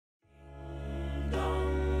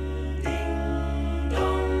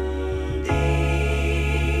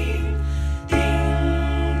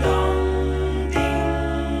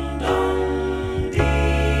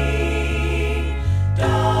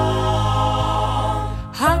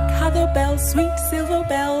bells, sweet silver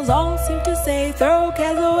bells, all seem to say, throw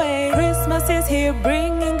cares away. Christmas is here,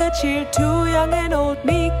 bringing good cheer to young and old,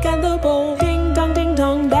 meek and the bold. Ding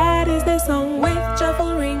dong, that is the song, with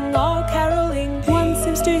joyful ring, all caroling. One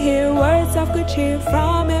seems to hear words of good cheer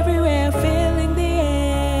from everywhere, filling the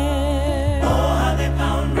air. Oh, how they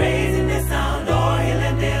pound, raising their sound, o'er hill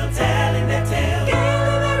and dale, telling their tale.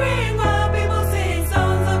 Gale in the ring, while people sing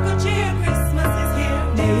songs of good cheer. Christmas is here.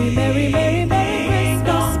 Merry, merry, merry, merry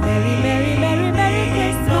Christmas. Merry, merry, merry, merry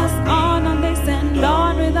Christmas. On they send,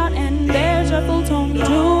 on without end, their joyful tone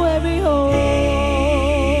to every home.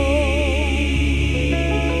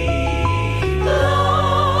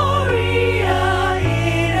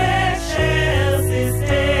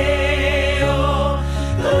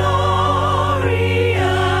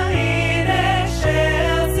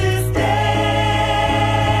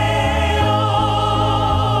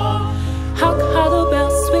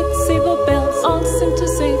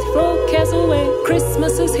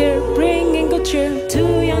 Christmas is here, bringing good cheer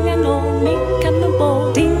to young and old, meek and the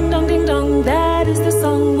bold. Ding dong, that is the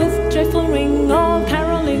song, with joyful ring, all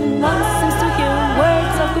caroling. One seems to hear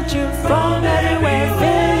words of good cheer from everywhere,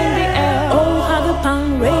 filling the air. Oh, how the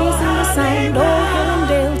pound, raising the sound, oh, hill and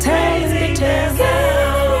dale, telling the tale. Gale in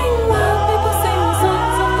the ring, while people sing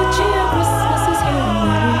songs of good cheer. Christmas is here,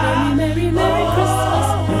 merry, merry, merry, merry Christmas.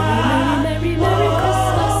 Merry, merry, merry, merry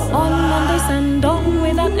Christmas. On they send, on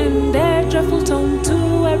without end, their joyful tone to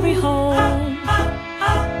every home.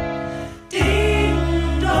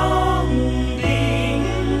 Ding dong,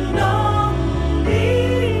 ding dong,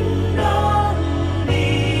 ding dong,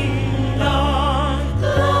 ding dong.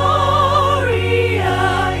 Gloria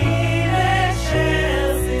in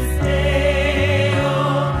excelsis Deo.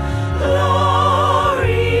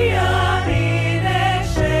 Gloria in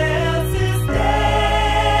excelsis Deo.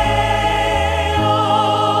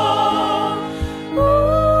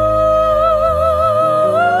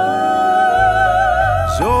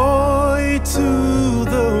 Joy to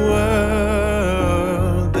the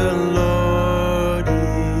world, the Lord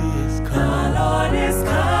is come. The Lord is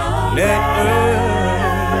come. Let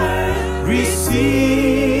earth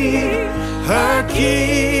receive her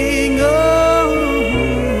King. Oh,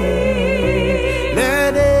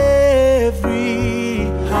 let every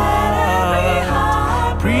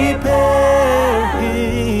heart prepare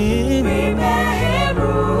him, and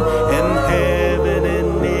heaven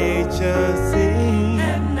and nature sing.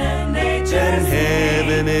 And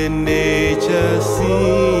heaven and nature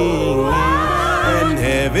sing. And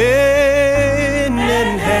heaven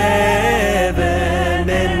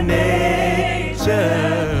and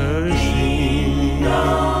nature sing.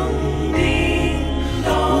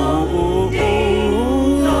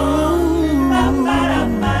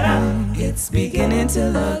 It's beginning to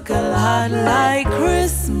look a lot like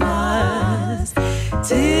Christmas.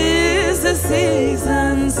 'Tis the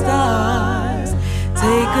season starts.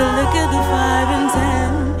 Take a look at the 5 and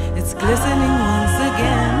 10. It's glistening once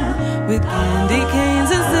again, with candy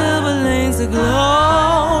canes and silver lanes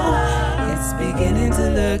aglow. It's beginning to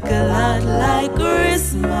look a lot like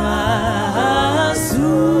Christmas.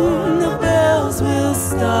 Soon the bells will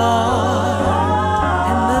start,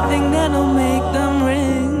 and the thing that'll make them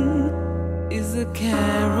ring is the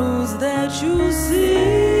carols that you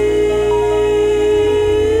sing.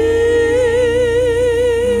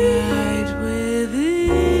 Right within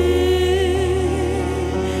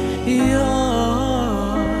your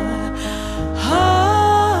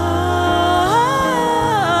heart.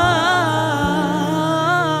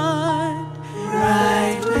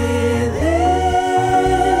 Right within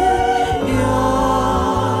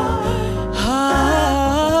your heart.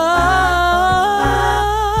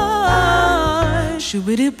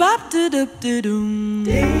 Shoobity bop da dup da doom.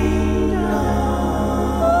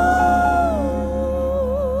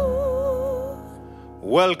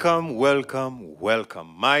 Welcome, welcome,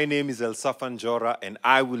 welcome. My name is Elsafan Jora, and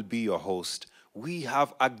I will be your host. We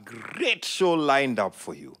have a great show lined up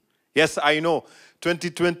for you. Yes, I know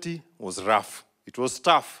 2020 was rough. It was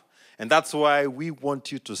tough. And that's why we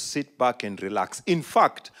want you to sit back and relax. In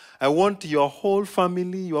fact, I want your whole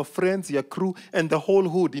family, your friends, your crew, and the whole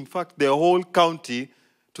hood, in fact, the whole county,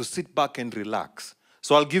 to sit back and relax.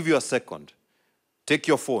 So I'll give you a second. Take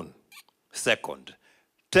your phone. Second.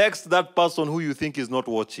 Text that person who you think is not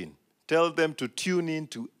watching. Tell them to tune in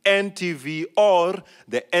to NTV or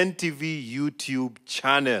the NTV YouTube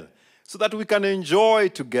channel so that we can enjoy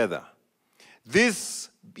together. This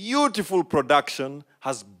beautiful production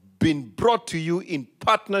has been brought to you in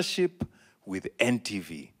partnership with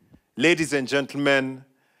NTV. Ladies and gentlemen,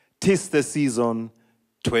 'tis the season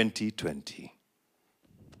 2020.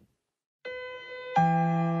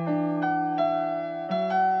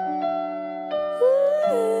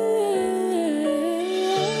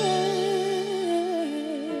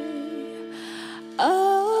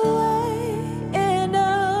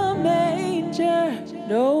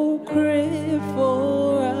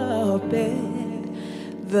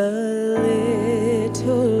 The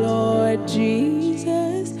little Lord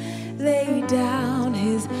Jesus laid down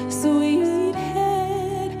his sweet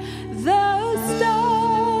head. The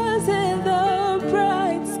stars in the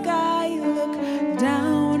bright sky look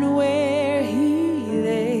down where he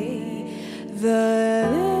lay. The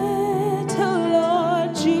little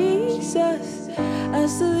Lord Jesus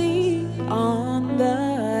asleep on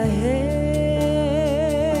the hay.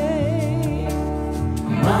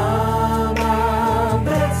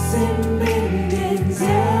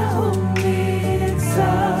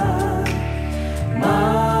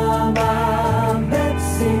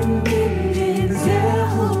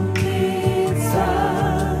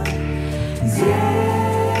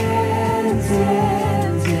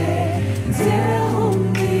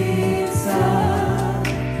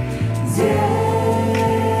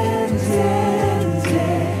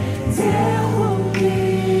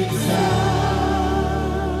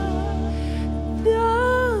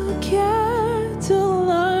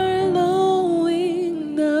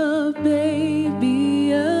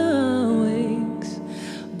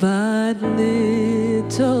 But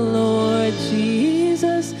little Lord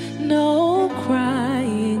Jesus, no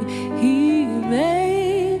crying he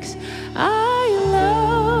makes. I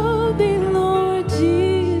love thee, Lord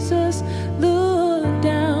Jesus, look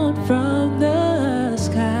down from the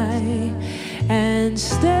sky and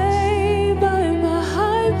stay by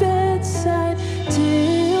my bedside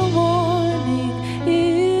till morning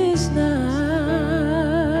is nigh.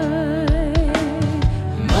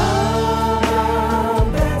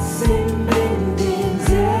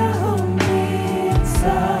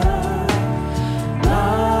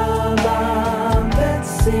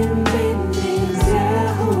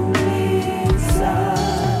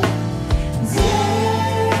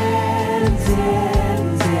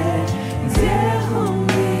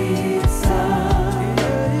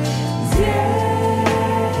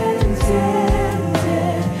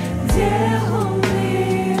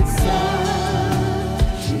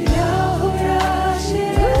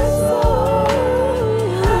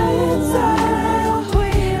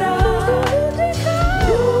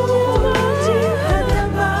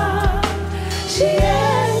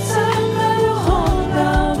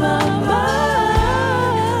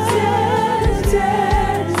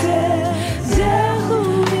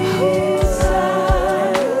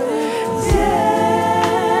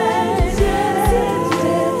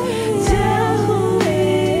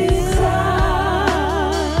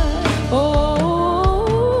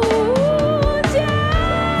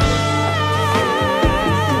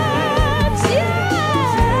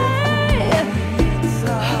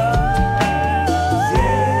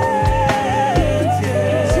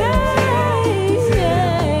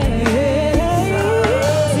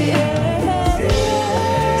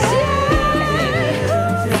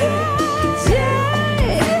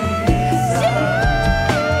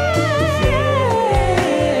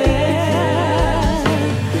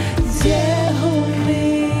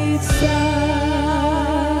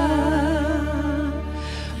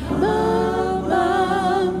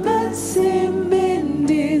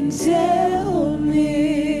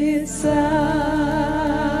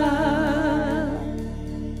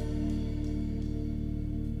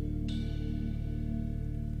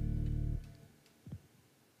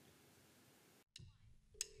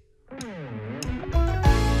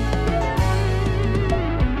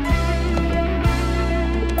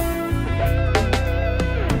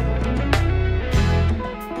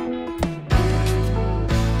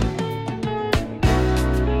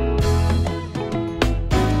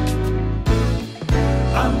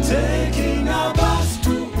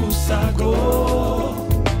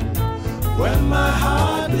 Where my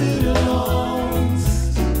heart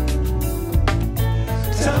belongs.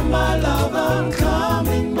 Tell my love I'm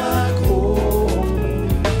coming back home,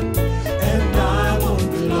 and I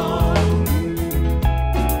won't be long.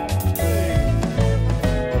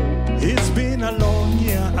 It's been a long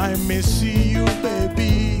year, I may see you,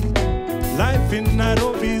 baby. Life in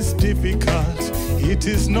Nairobi is difficult, it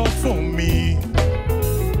is not for me.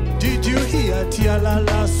 Did you hear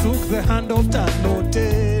Tialala took the hand of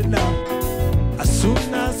Tanotena? As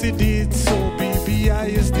soon as he did so, BBI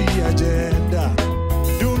is the agenda.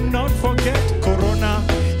 Do not forget Corona,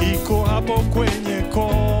 iko hapo kwenye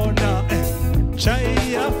kona.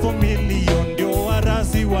 Chai ya familia ndio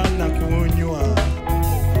warazi wanakunywa.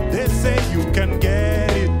 They say you can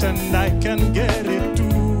get it and I can get it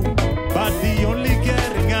too, but the only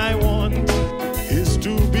getting I want is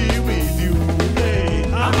to be with you. Hey,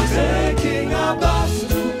 I'm taking a bus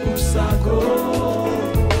to Usago.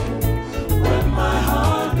 Where my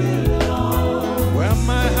heart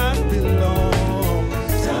belongs.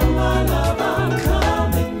 Tell my love I'm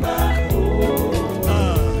coming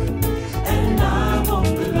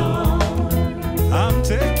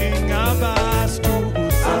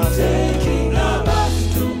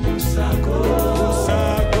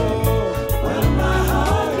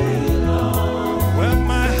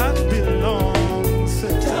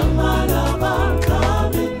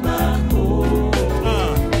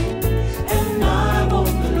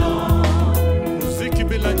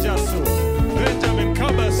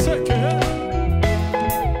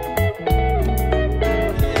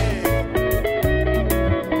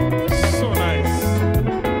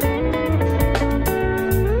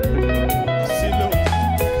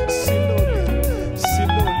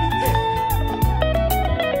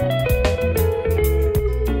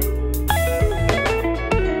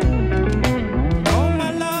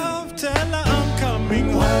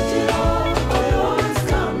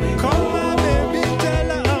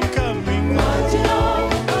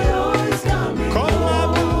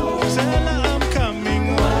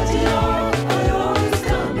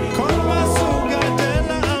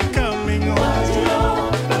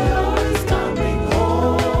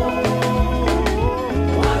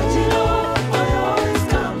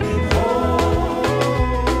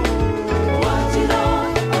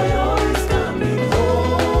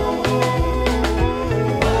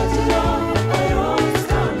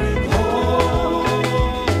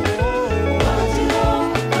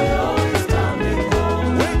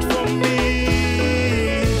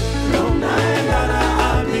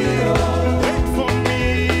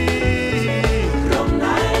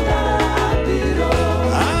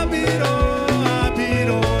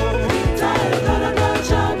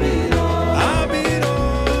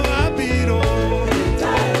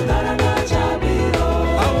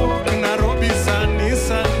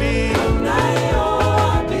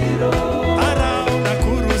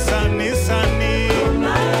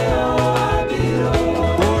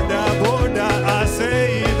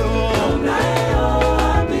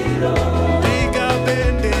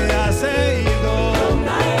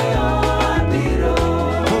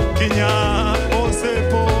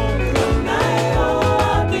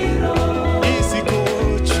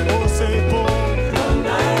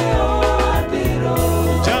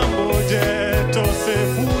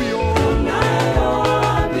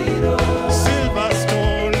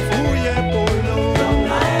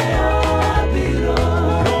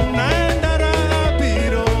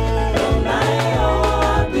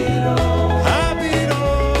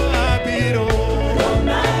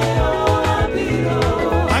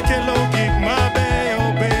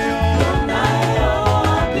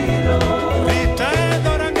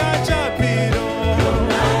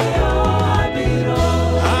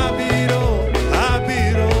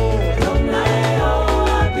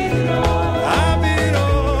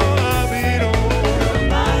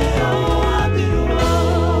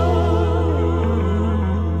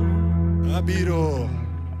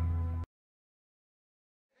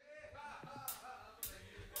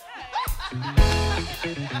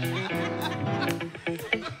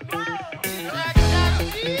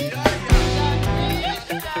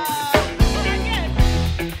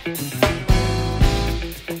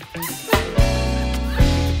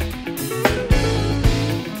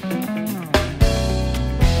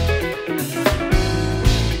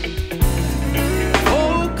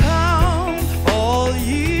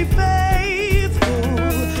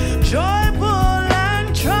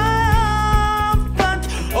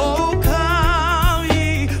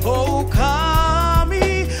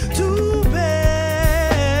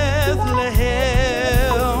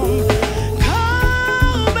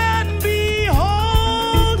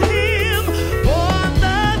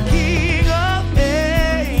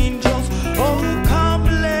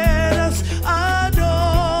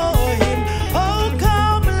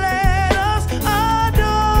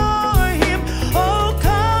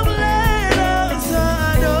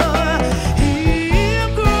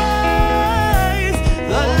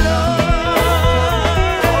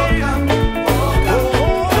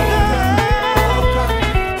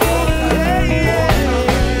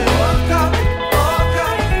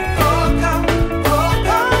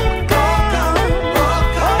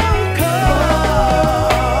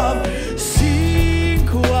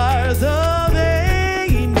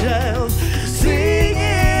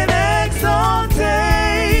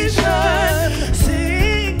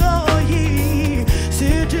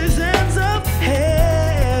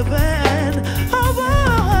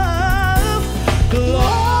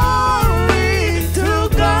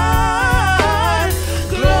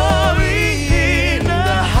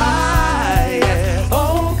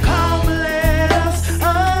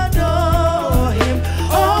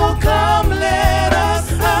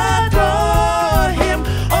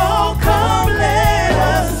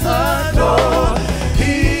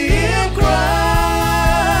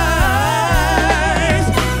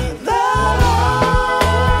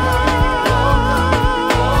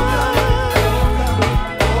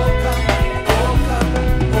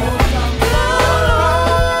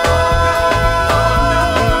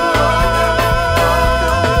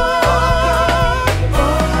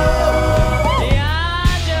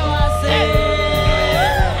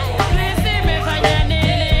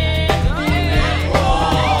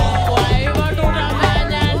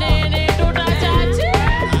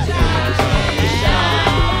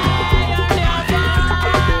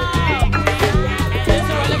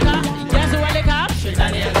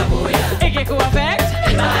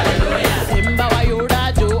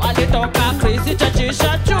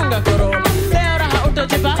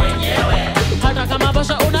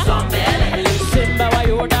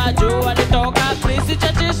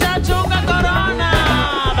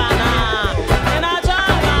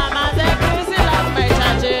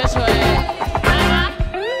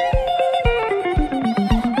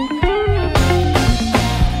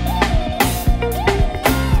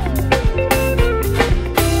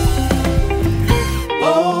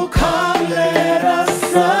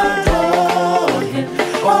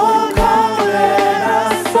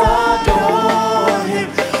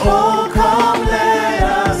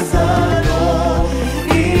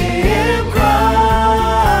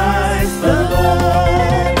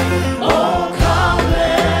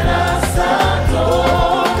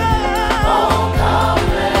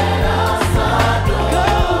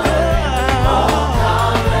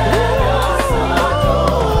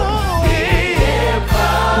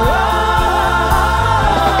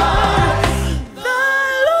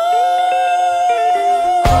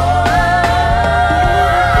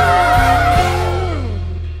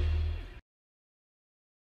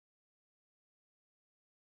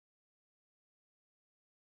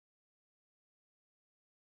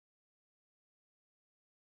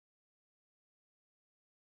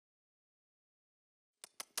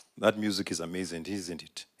That music is amazing, isn't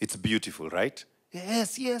it? It's beautiful, right?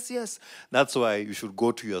 Yes, yes, yes. That's why you should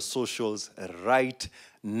go to your socials right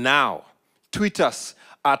now. Tweet us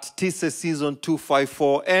at TISE Season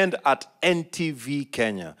 254 and at NTV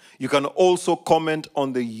Kenya. You can also comment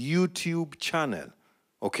on the YouTube channel.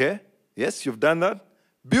 Okay? Yes, you've done that?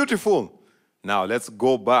 Beautiful. Now let's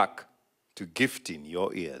go back to gifting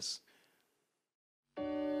your ears.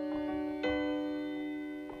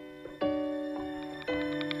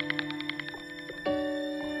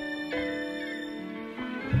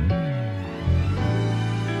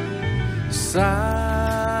 Silent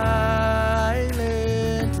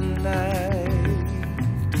night,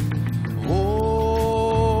 holy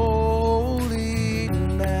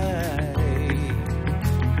night,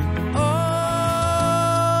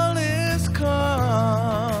 all is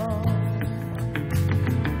calm,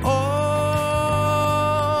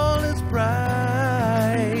 all is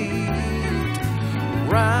bright,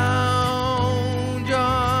 round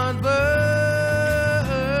yon virgin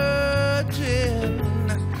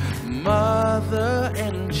mother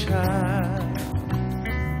and child,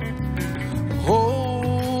 holy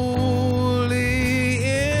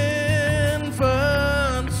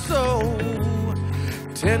infant, so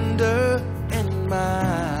tender and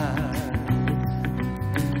mild,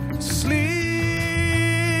 sleep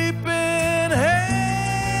in heavenly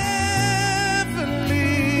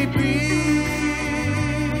peace.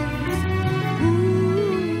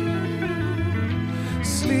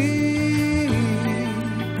 Sleep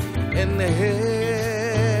in the heavenly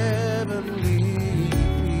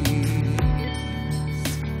peace.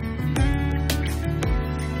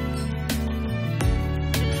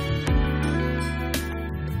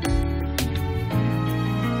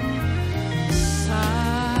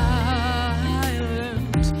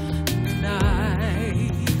 Silent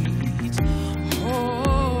night,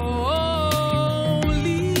 holy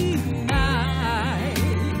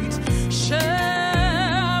night,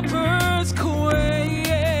 shepherds quake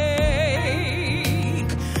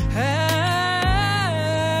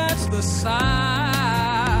at the sight,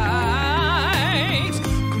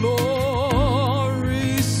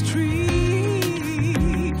 glory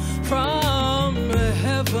stream from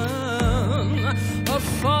heaven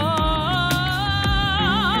afar,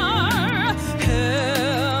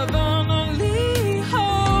 heavenly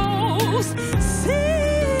hosts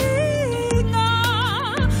sing a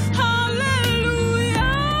hallelujah.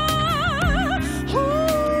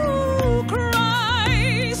 Who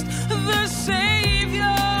Christ the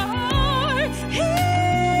Savior,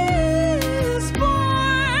 He's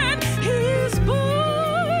born, He's born.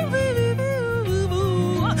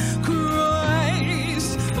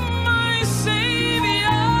 Christ my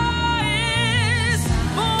Savior is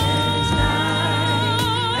born.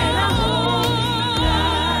 And a holy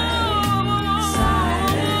night,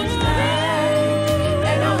 silent night,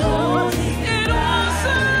 and a holy night. It was a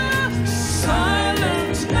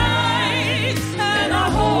silent night and a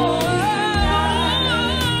holy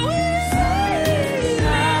night, silent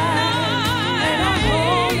night and a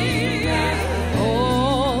holy night.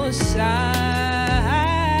 Oh, silent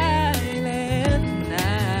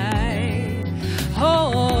night,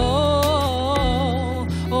 oh,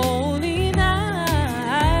 holy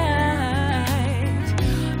night,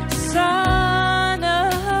 Son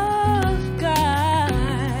of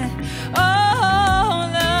God, oh,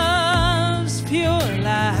 love's pure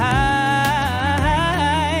light,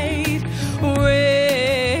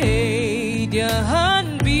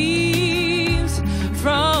 radiant beams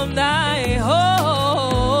from thy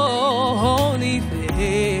holy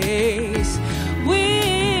face, with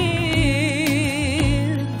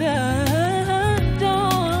the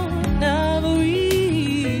dawn of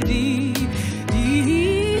redeeming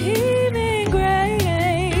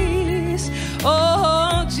grace.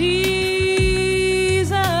 Oh,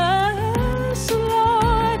 Jesus,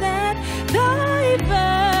 Lord, at thy birth,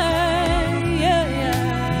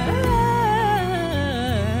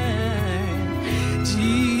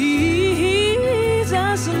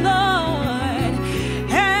 Jesus, Lord,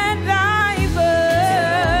 at thy birth.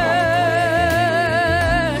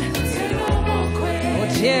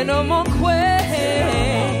 Otieno mokwe,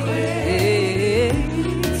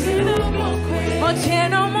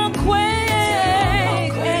 otieno mokwe,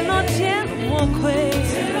 and otieno mokwe,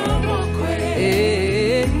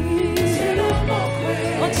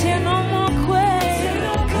 otieno mokwe,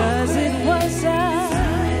 'cause it was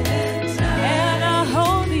and a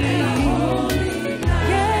holy,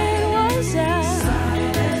 yeah, it was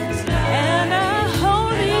and a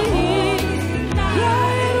holy,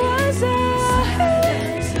 yeah, it was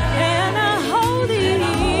and a holy,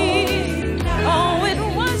 oh, it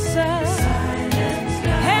was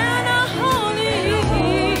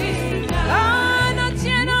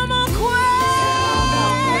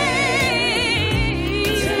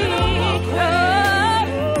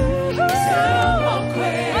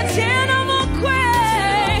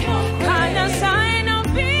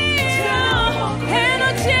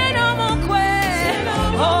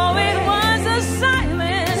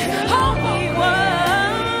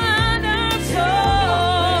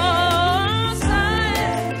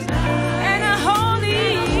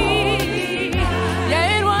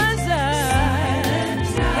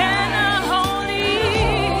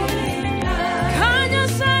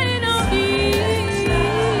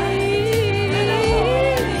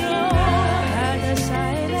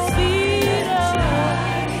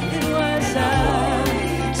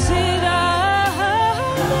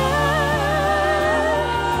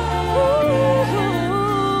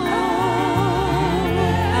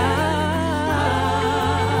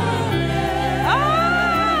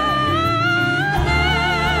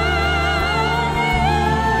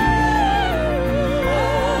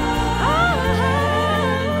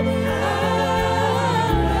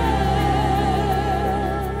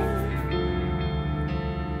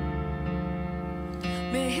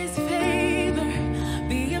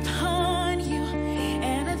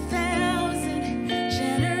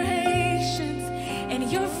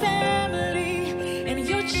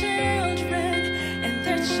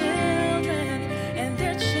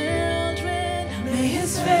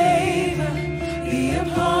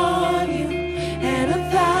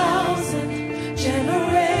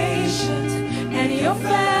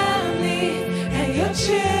your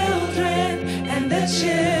children and their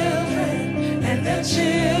children and their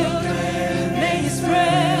children. May His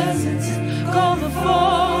presence go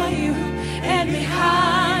before you and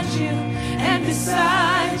behind you and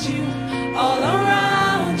beside you, all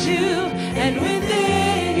around you and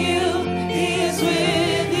within you. He is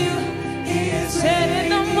with you. He is said in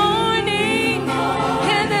the morning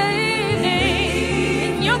and the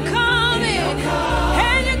evening, and you're coming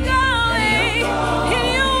and you're going, and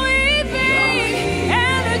you're weeping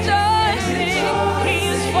and rejoicing. He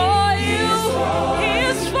is for you. He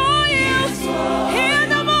is for you. In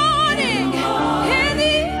the morning, in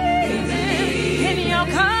the evening, and you're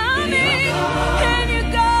coming and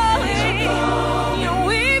you're going, you're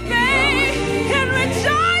weeping and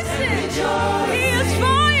rejoicing. He is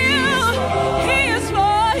for you. He is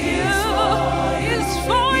for you. He is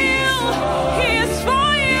for you. He is for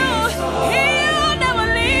you. He'll never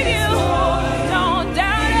leave you. Don't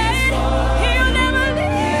doubt it. He'll never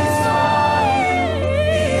leave you.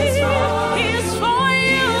 He is for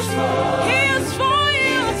you. He is for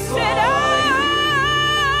you. Said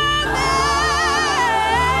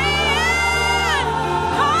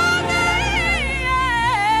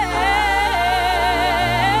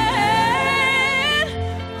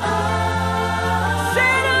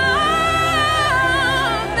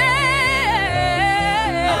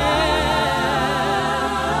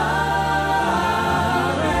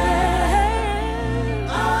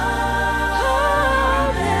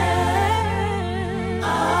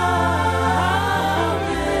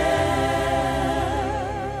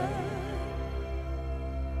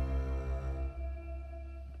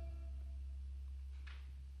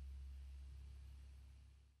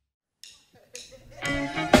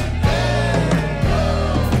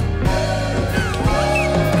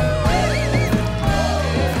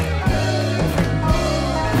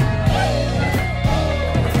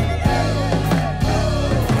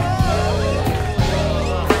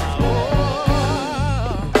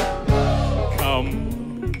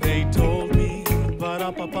Come, they told me,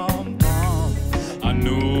 ba-da-ba-bum-bum, a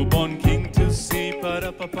newborn king to see,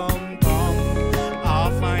 ba-da-ba-bum-bum.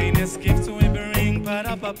 Our finest gift we bring,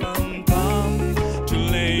 ba-da-ba-bum-bum, to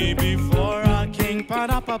lay before our king,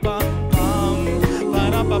 ba-da-ba-bum-bum,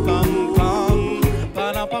 ba-da-ba-bum-bum,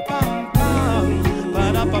 ba-da-ba-bum-bum,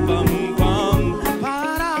 ba-da-ba-bum-bum,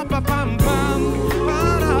 ba-da-ba-bum-bum,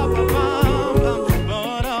 ba-da-ba-bum-bum,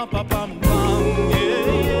 ba-da-ba-bum-bum,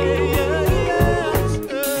 yeah, yeah, yeah.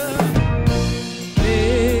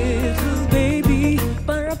 little baby,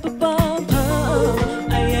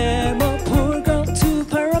 ba-ra-ba-bum-bum. I am a poor girl too,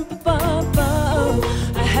 ba-ra-ba-bum-bum.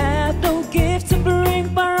 I have no gift to bring,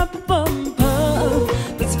 ba-ra-ba-bum-bum,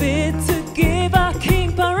 that's fit to give our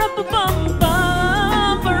king,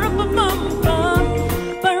 ba-ra-ba-bum-bum, ba-ra-ba-bum-bum,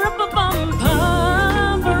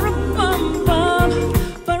 ba-ra-ba-bum-bum, ba-ra-ba-bum-bum,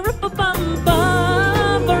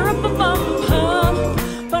 ba-ra-ba-bum-bum, ba-ra-ba-bum-bum,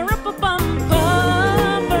 ba-ra-ba-bum-bum,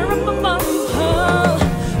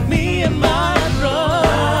 ba-ra-ba-bum-bum. Me and my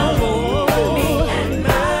drum, me and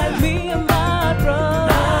my drum,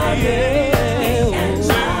 yeah.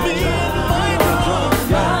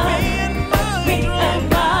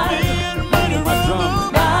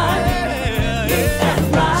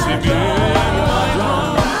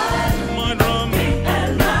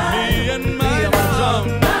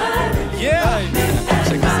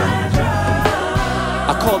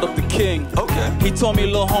 I called up the king. Okay. He told me,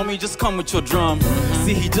 little homie, just come with your drum.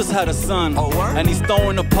 See, he just had a son. And he's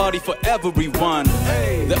throwing a party for everyone.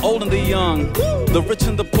 The old and the young, the rich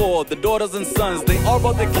and the poor, the daughters and sons. They all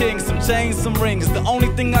brought the king some chains, some rings. The only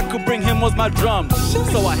thing I could bring him was my drum.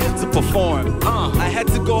 So I had to perform. I had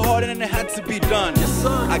to go hard and it had to be done.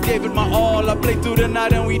 I gave it my all. I played through the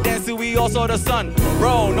night and we danced till we all saw the sun.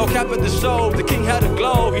 Bro, no cap at the show. The king had a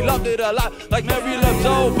glow. He loved it a lot, like Mary loved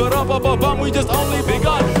Joe. But we just only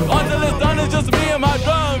begun. Until it's done, it's just me and my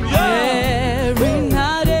drum. Yeah. Every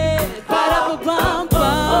night, ba-da-ba-bum-bum. The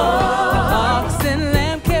ox and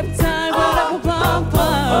lamb kept time, ba-da-ba-bum-bum.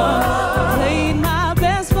 I played my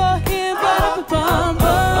best for him, ba-da-ba-bum-bum.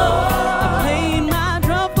 I played my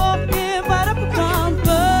drum for him,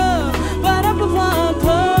 ba-da-ba-bum-bum.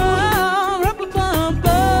 Ba-da-ba-bum-bum,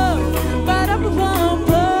 ra-ba-bum-bum. Ba-da-ba-bum-bum,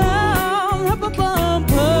 ra-ba-bum-bum.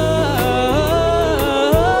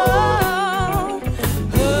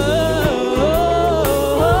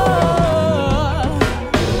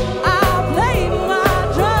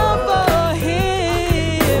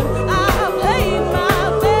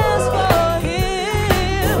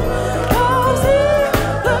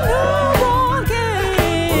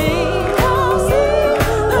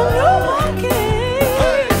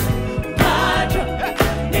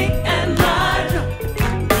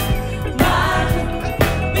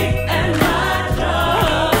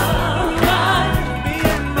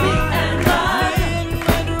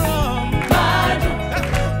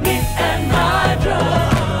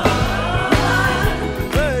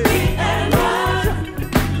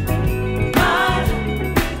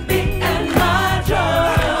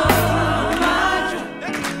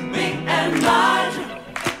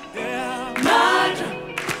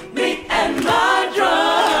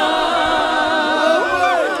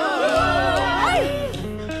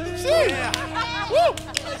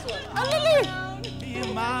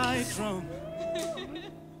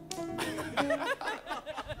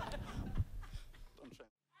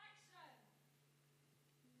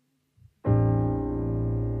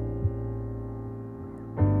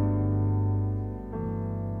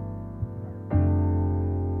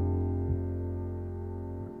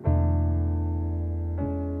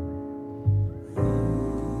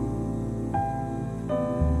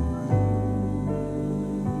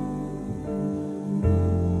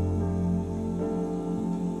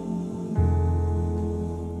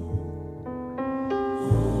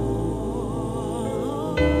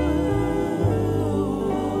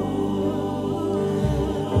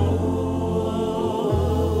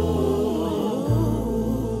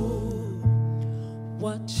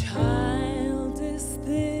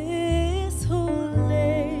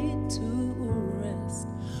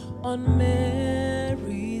 on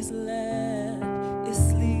Mary's lap is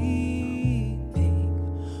sleeping,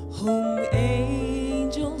 whom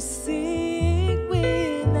angels sing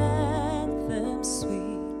with anthems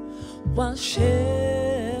sweet, while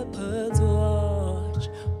shepherds watch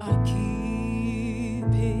are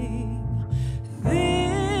keeping.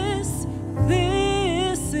 This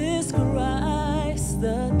is Christ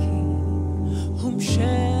the King, whom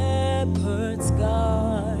shepherds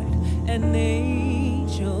guard and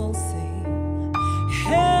angels sing.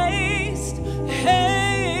 Haste,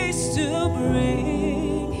 haste to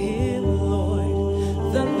bring him,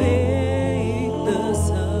 Lord, the babe, the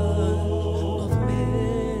Son of Mary.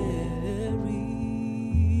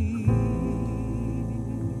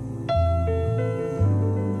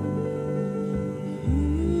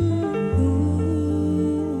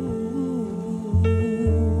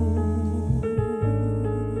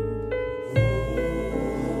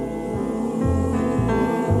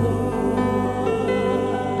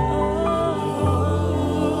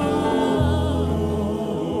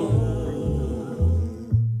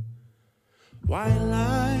 While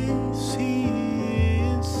I see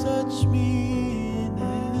in such mean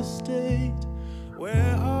estate,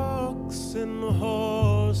 where ox and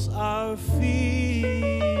horse are feeding,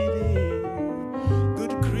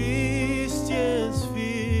 good Christians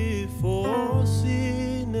fear for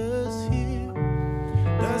sinners here.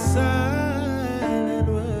 The silent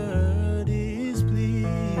word is bleeding.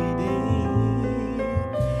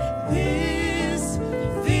 This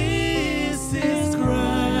is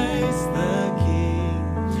Christ the King,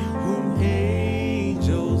 whom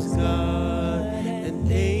angels guard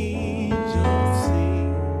and angels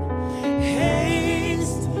sing.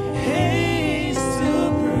 Haste, haste to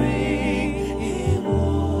bring him,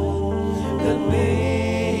 Lord, the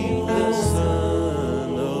babe, the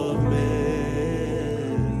Son of Mary.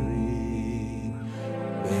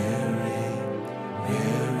 Mary,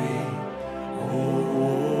 Mary, oh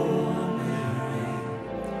Mary,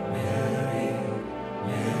 Mary,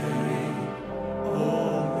 Mary,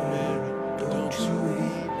 oh Mary, don't you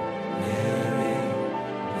weep. Mary,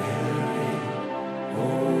 Mary, oh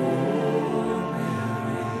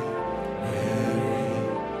Mary, Mary,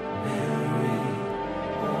 Mary,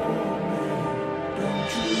 oh Mary,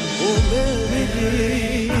 don't you weep. Oh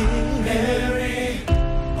Mary, Mary,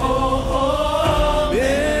 oh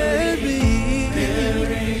Mary,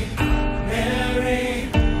 Mary, Mary,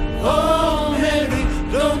 oh Mary,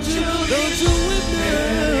 don't you weep.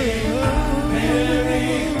 Mary, Mary,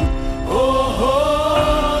 oh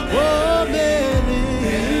Mary,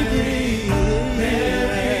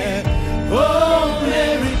 Mary, oh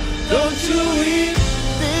Mary, don't you weep.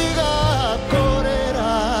 Diga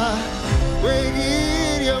correrà,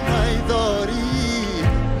 guerrieri amaidori,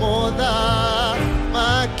 moda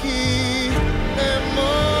maki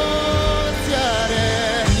emoziare.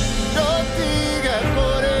 Non diga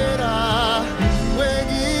correrà,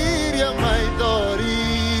 guerrieri amaidori,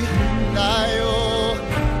 daio,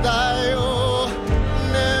 daio,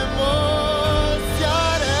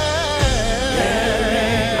 nemoziare.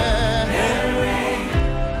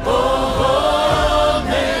 Oh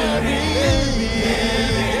Mary,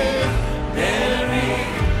 Mary,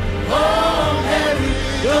 oh Mary,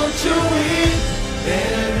 don't you weep.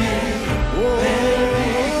 Mary, oh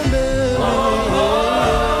Mary,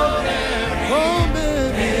 oh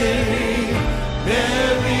Mary,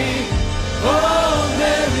 Mary, oh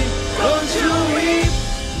Mary, don't you weep.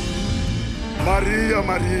 Maria,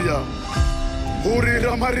 Maria,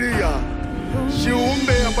 hurira Maria,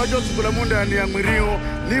 kiumbe ambacho siku ndani ya mwilio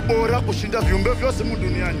ni bora kushinda viumbe vyote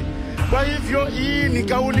duniani. Kwa hivyo hii ni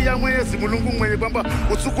kauli ya Mwenyezi Mungu mwenye kwamba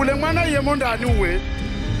usukule mwana yemo ndani uwe,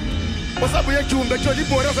 kwa sababu ya kiumbe cho ni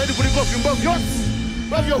bora zaidi kuliko viumbe vyote.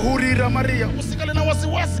 Kwa hivyo hurira Maria, usikale na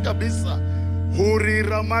wasiwasi kabisa.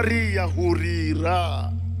 Hurira Maria,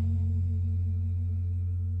 hurira.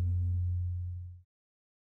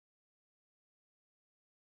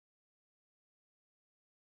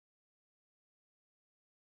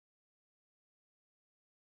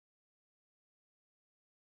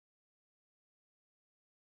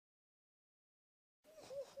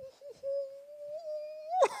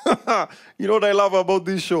 You know what I love about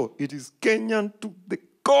this show? It is Kenyan to the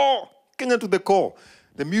core. Kenyan to the core.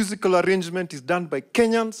 The musical arrangement is done by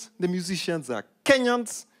Kenyans. The musicians are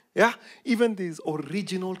Kenyans. Yeah? Even this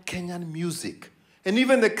original Kenyan music. And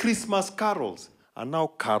even the Christmas carols are now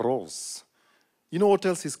carols. You know what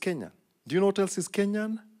else is Kenyan? Do you know what else is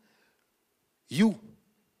Kenyan? You.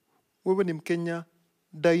 Wewe ni Mkenya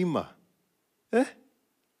daima. Eh?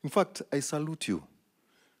 In fact, I salute you.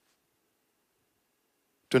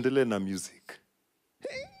 Tuendelee na music.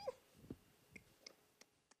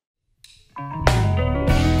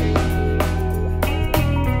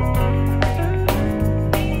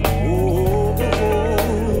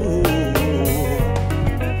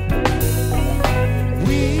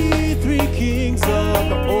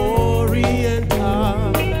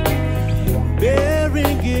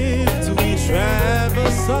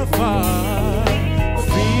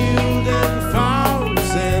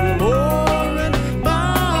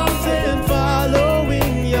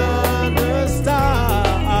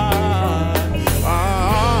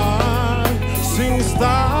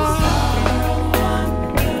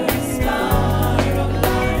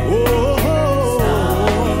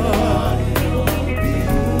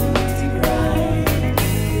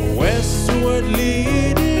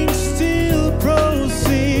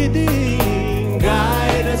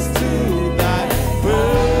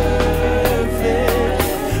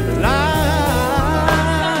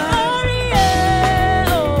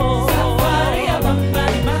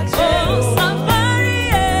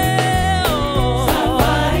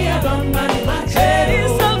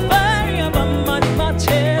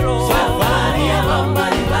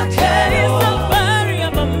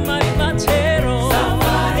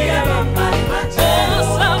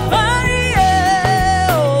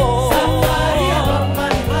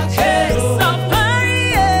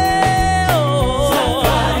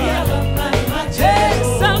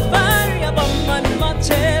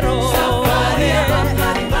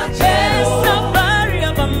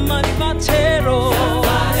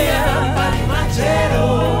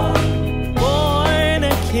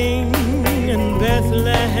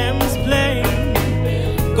 Bethlehem's plain.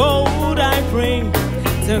 Gold I bring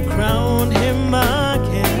to crown him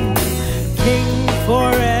again. King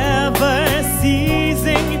forever,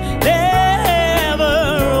 ceasing never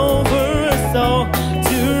over a soul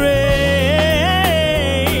to reign.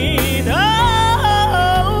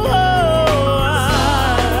 Oh,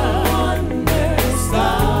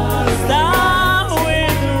 star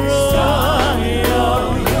with royal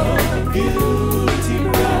beauty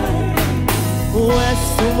bright,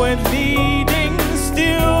 westward leading,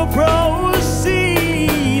 still proceeding.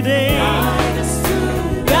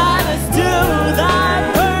 Guide us to thy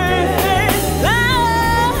perfect light.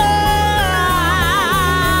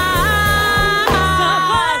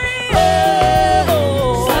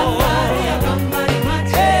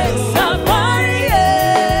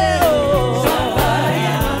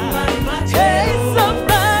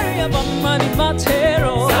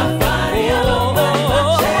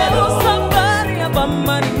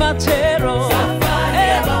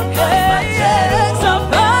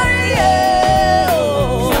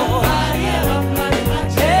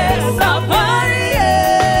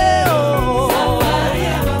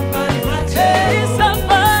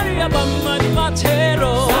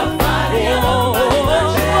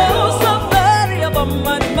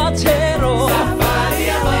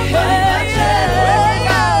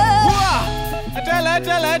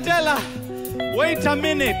 Wait a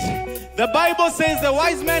minute. The Bible says the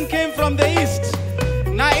wise men came from the east.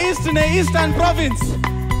 Na east in the eastern province.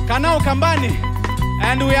 Kanao Kambani.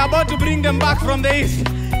 And we are about to bring them back from the east.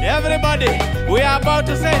 Everybody, we are about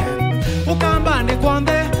to say Ukambani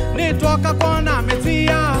kwande nitwaka kwana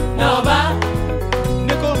metia. Nova,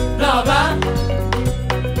 Niko Nova,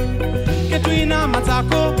 Ketuina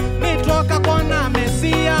matako nitwaka kwana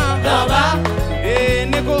mesia. Nova,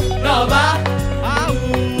 Niko Nova.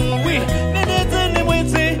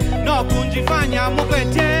 Kunjifanya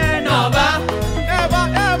mukwete Nova, Eva,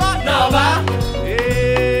 Nova,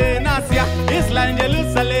 Nasia, Isla,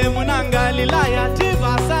 Jerusalem, Galilaya,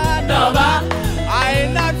 Tivasa, Nova, I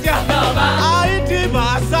Nasia, Nova, I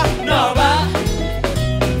Tivasa, Nova,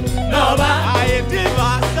 Nova, I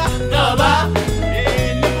Tivasa, Nova,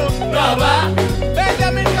 Nova,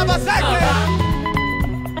 Benjamin Kabaseke.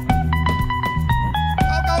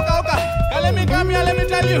 Okay. Let me come here, let me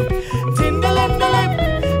tell you. Tindelendele.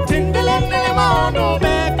 Tindelendele mono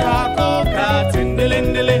meka koka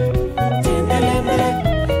tindelendele. Tindelendele,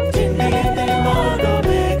 tindelendele mono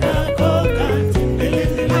meka koka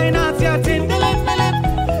tindelendele. Ay natia tindelendele,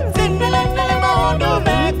 tindelendele mono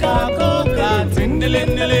meka koka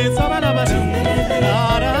tindelendele. Sabana bana.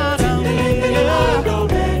 Tindelendele mono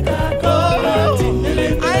meka koka tindelendele.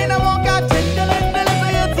 Ay na moka tindelendele sa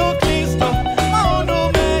Yesu Kristo. Mono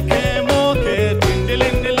meke moke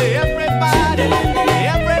tindelendele. Everybody.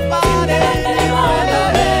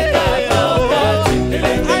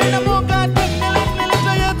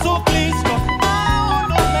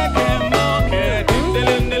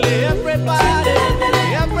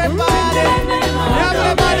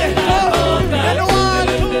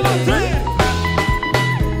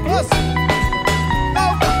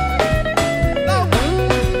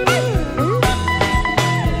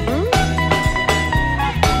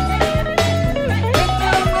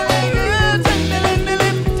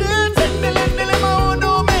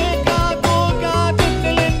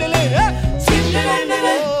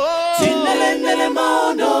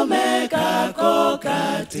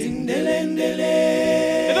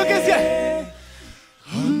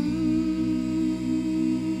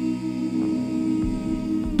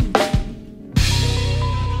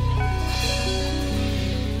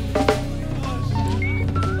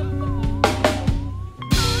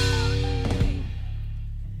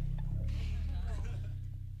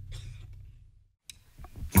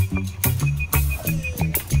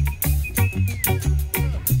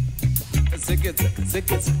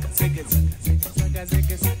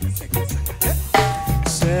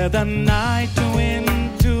 Said the night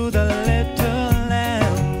into the little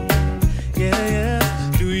lamb. Yeah.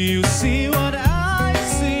 Do you see what I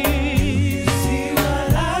see?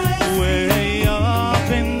 Way up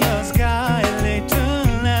in the sky, little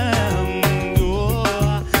lamb.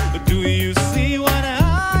 Oh, do you see what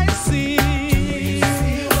I see?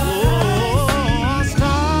 Oh, a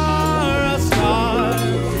star,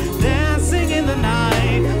 dancing in the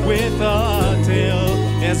night with a tail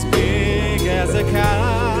as big as a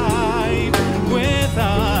kite, with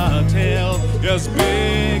a tail as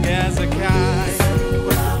big as a kite.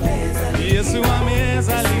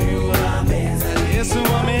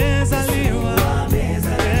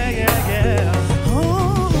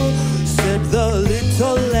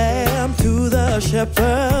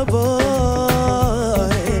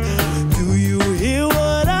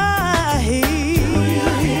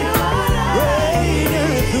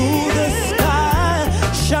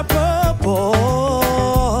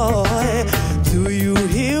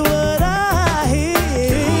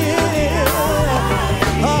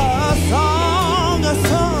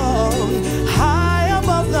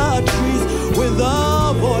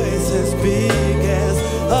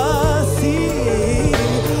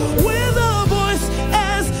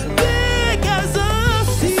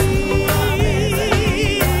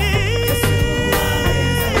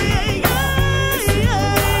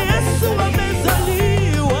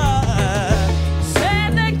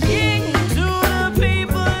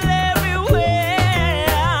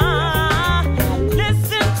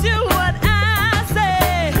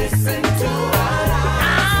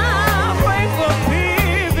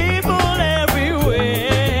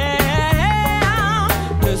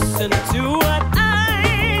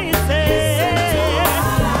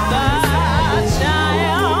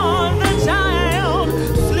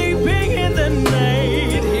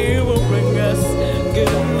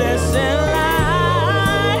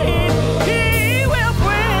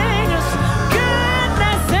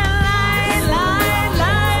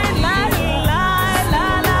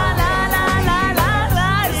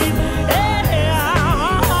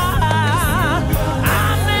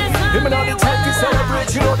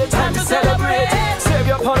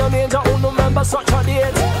 remember such a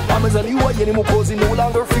date. Amezaliwa yeni mukozi no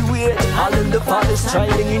longer free wait. All in the farthest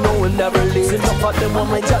trying, you know we'll never late. Enough of them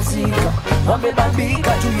wamejazika,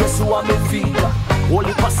 wamebambika juu Yesu wamefika.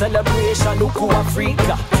 Holy for celebration huku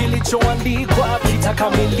Afrika, kilichoandikwa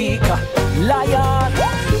kitakamilika. Lion.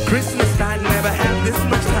 Christmas time never had this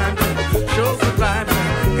much time to show the vibes,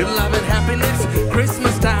 good love and happiness.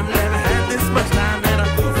 Christmas time never had this much time and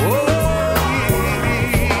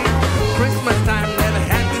Christmas time never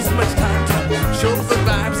had this much time to show the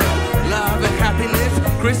vibes, love and happiness.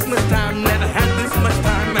 Christmas time never had this much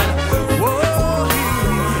time and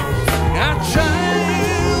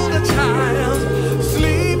a child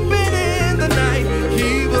sleeping in the night,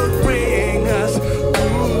 he will bring us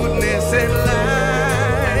goodness and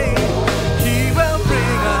light. He will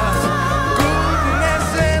bring us goodness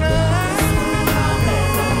and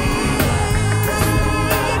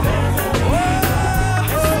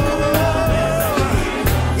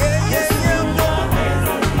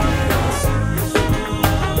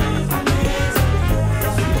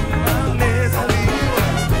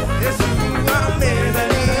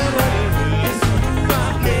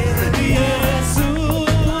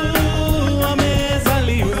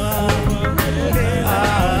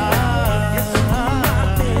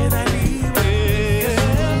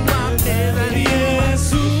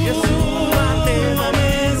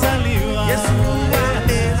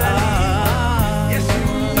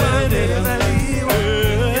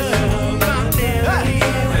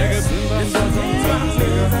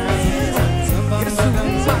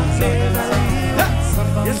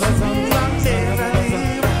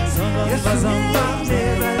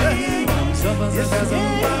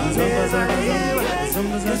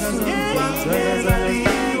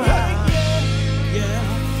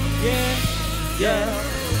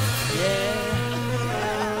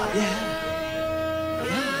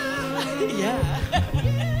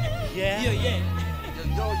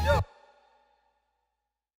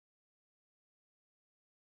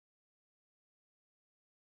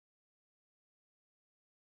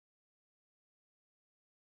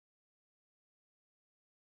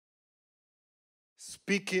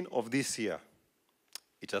Speaking of this year,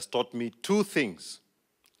 it has taught me two things.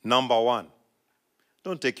 Number one,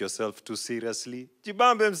 don't take yourself too seriously.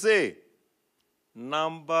 Jibambe mse.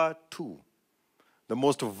 Number two, the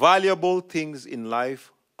most valuable things in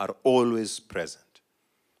life are always present.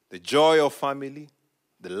 The joy of family,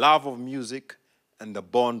 the love of music, and the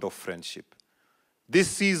bond of friendship. This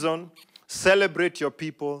season, celebrate your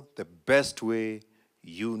people the best way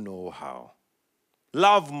you know how.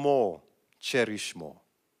 Love more, cherish more.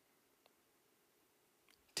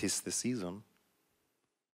 'Tis the season.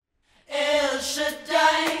 El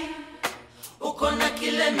Shaddai, uko na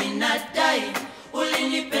kile minadai,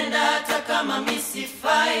 ulinipenda hata kama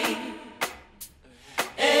misifai.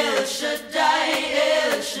 El Shaddai,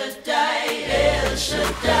 El Shaddai, El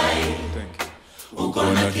Shaddai, uko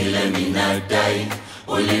na kile minadai,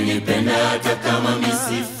 ulinipenda hata kama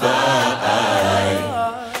misifai.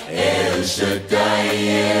 El Shaddai,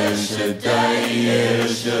 El Shaddai, El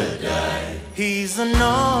Shaddai. He's an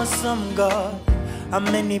awesome God.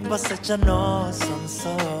 Amenipa such an awesome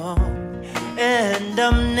song, and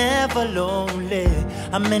I'm never lonely.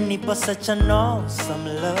 Amenipa such an awesome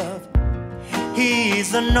love.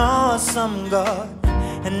 He's an awesome God,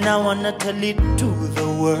 and I wanna tell it to the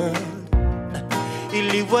world.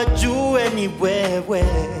 Ili wajue ni wewe,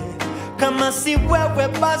 kama si wewe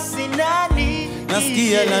basi nani?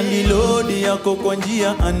 Nasikia landlord yako kwa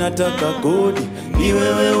njia anataka kodi, ni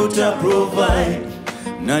wewe uta provide.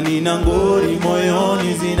 Na nina ngori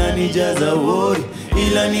moyoni zinanijaza worry,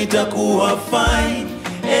 ila nitakuwa fine.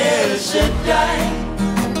 El Shaddai,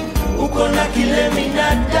 uko na kile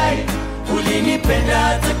minadai, ulinipenda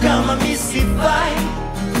hata kama misifai.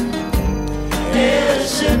 El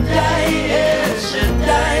Shaddai, El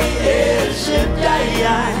Shaddai, El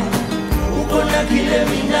Shaddai, uko na kile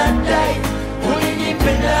minadai,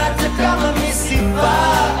 ulinipenda hata kama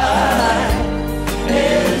misifai.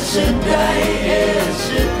 El Shaddai, El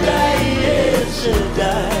Shaddai, El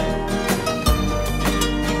Shaddai.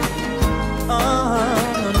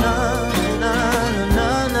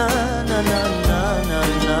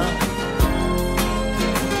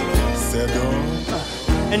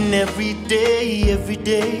 And every day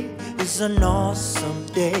is an awesome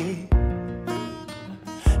day.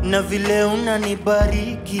 Na vile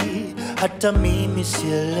unanibariki hata mimi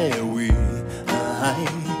sielewi.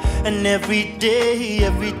 And every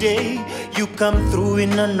day you come through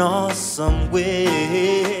in an awesome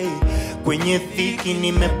way. Kwenye dhiki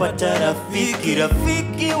nimepata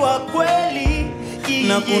rafiki wa kweli.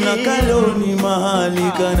 Na kuna kaloni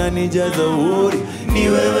mahali kana nijaza worry, ni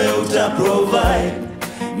wewe utaprovide.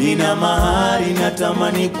 Nina mahari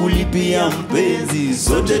natamani kulipia mpenzi,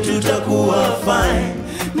 sote tutakuwa fine.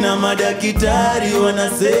 Na madaktari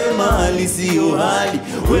wanasema hali siyo hali,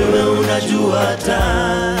 wewe unajua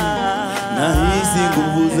time. Nahisi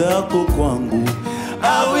nguvu zako kwangu,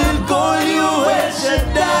 I will call you El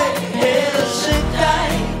Shaddai, El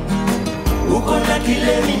Shaddai. Uko na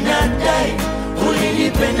kile minadai,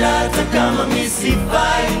 ulinipenda hata kama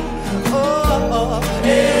misifai. Oh, oh,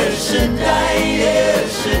 El Shaddai, El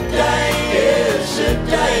Shaddai, El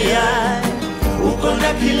Shaddai. Uko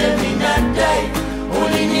na kile minadai,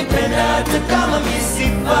 ulinipenda hata kama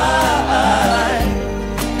misifai.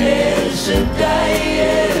 El Shaddai,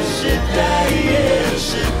 El Shaddai, El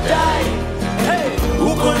Shaddai.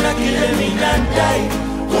 Uko na kile minadai,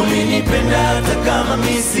 ulinipenda hata kama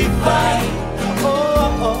misifai. Oh,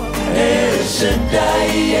 oh. El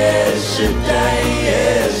Shaddai, El Shaddai,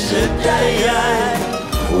 El Shaddai.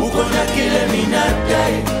 Uko na kile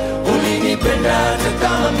minadai, ulinipenda hata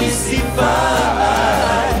kama misifai.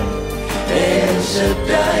 El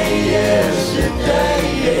Shaddai, El Shaddai,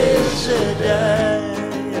 El Shaddai.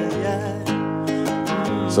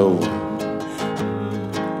 So,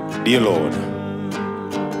 dear Lord,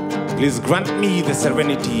 please grant me the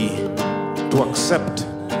serenity to accept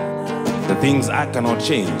the things I cannot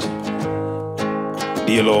change.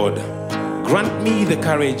 Dear Lord, grant me the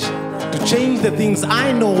courage to change the things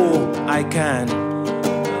I know I can,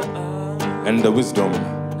 and the wisdom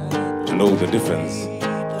to know the difference.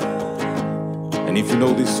 And if you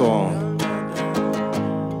know this song,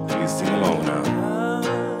 please sing along now.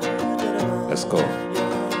 Let's go.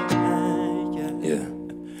 Yeah.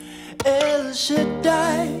 El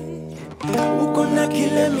Shaddai, uko na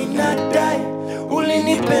kile minadai,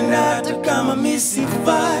 ulinipenda hata kama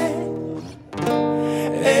misifai.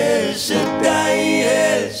 El Shaddai,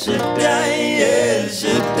 El Shaddai, El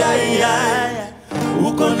Shaddai.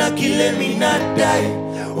 Uko na kile minadai,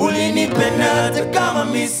 ulinipenda hata kama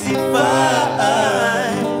misifai.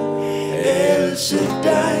 El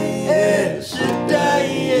Shaddai, El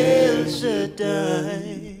Shaddai, El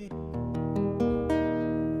Shaddai.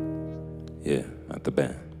 Yeah, at the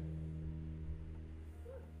band.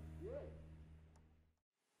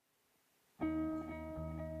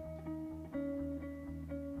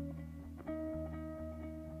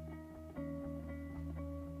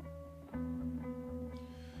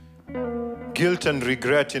 Guilt and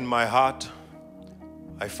regret in my heart,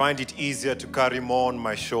 I find it easier to carry more on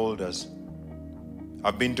my shoulders.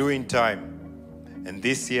 I've been doing time, and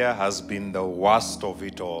this year has been the worst of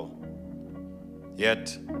it all.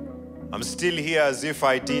 Yet, I'm still here as if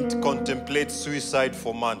I didn't contemplate suicide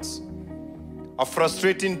for months. A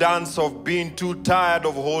frustrating dance of being too tired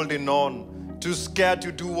of holding on, too scared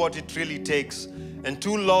to do what it really takes, and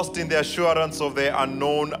too lost in the assurance of the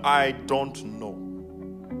unknown I don't know.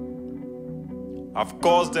 I've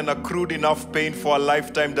caused and accrued enough pain for a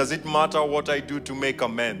lifetime. Does it matter what I do to make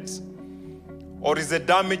amends? Or is the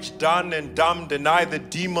damage done and damned and I the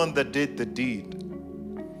demon that did the deed?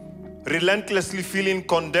 Relentlessly feeling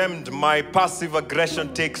condemned, my passive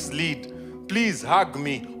aggression takes lead. Please hug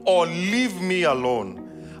me or leave me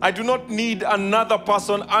alone. I do not need another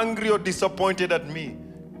person angry or disappointed at me.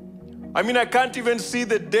 I mean, I can't even see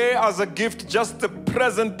the day as a gift, just the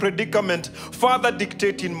present predicament, further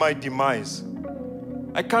dictating my demise.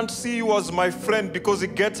 I can't see you as my friend because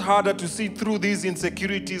it gets harder to see through these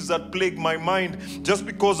insecurities that plague my mind. Just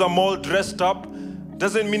because I'm all dressed up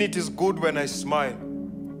doesn't mean it is good when I smile.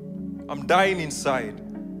 I'm dying inside,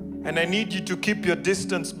 and I need you to keep your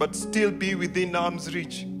distance but still be within arm's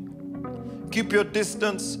reach. Keep your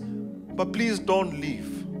distance, but please don't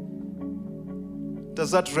leave.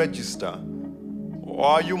 Does that register? Or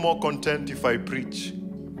are you more content if I preach?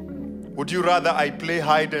 Would you rather I play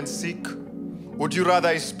hide and seek? Would you rather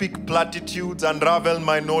I speak platitudes, unravel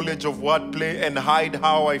my knowledge of wordplay and hide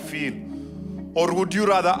how I feel? Or would you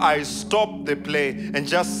rather I stop the play and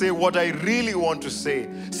just say what I really want to say?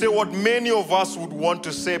 Say what many of us would want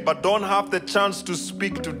to say but don't have the chance to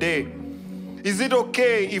speak today. Is it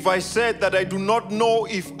okay if I said that I do not know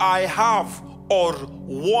if I have or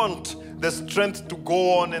want the strength to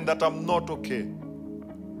go on and that I'm not okay?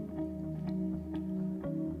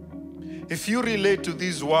 If you relate to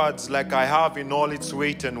these words like I have in all its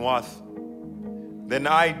weight and worth, then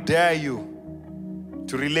I dare you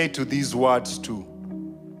to relate to these words too.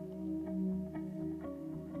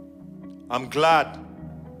 I'm glad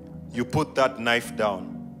you put that knife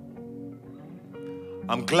down.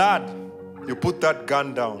 I'm glad you put that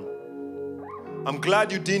gun down. I'm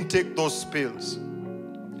glad you didn't take those spills.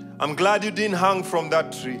 I'm glad you didn't hang from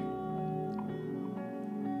that tree.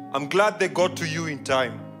 I'm glad they got to you in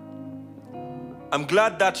time. I'm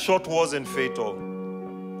glad that shot wasn't fatal.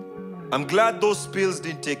 I'm glad those pills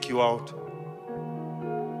didn't take you out.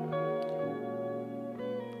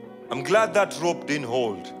 I'm glad that rope didn't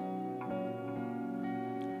hold.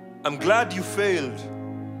 I'm glad you failed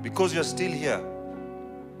because you're still here.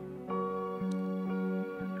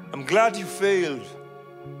 I'm glad you failed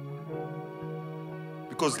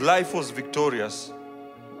because life was victorious.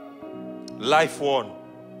 Life won.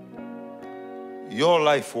 Your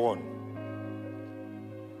life won.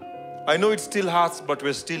 I know it still hurts, but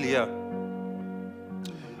we're still here.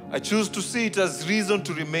 I choose to see it as reason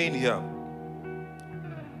to remain here.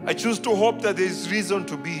 I choose to hope that there is reason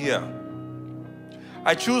to be here.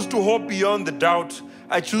 I choose to hope beyond the doubt.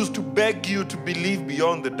 I choose to beg you to believe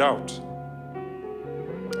beyond the doubt.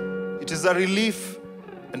 It is a relief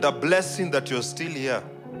and a blessing that you're still here.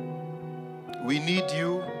 We need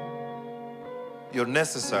you. You're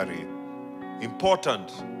necessary,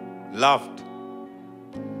 important, loved.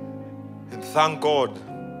 And thank God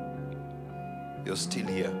you're still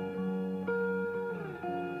here.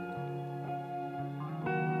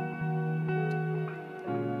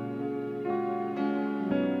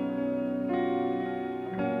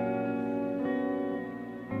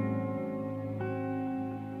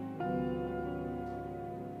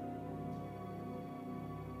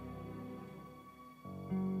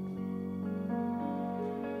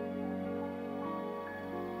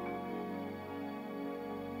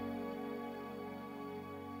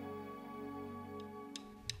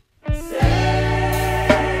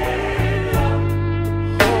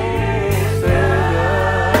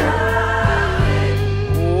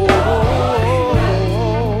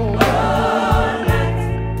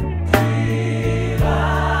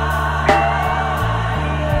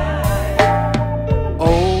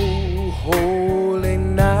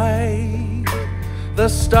 The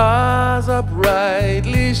stars are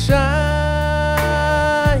brightly shining.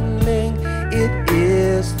 It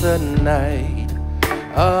is the night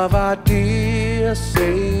of our dear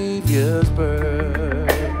Savior's birth.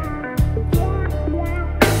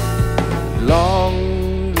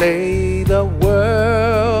 Long lay the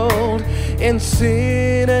world in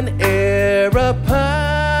sin and error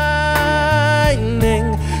pining,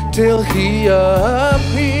 till He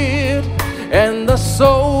appeared and the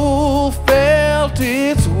soul felt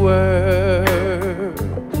its worth.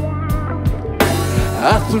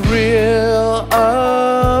 A thrill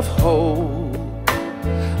of hope,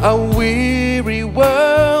 a weary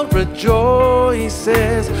world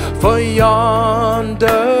rejoices, for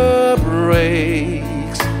yonder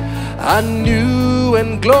breaks a new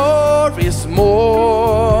and glorious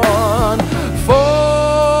morn. Fall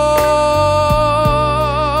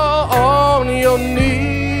on your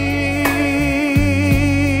knees,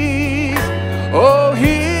 oh,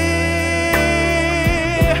 hear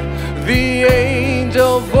the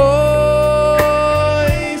angel voices,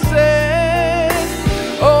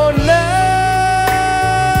 oh, night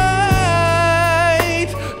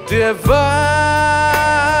divine,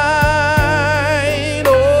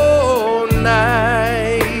 oh,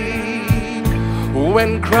 night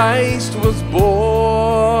when Christ was born,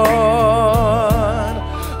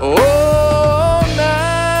 oh,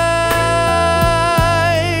 night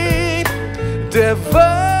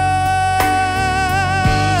divine,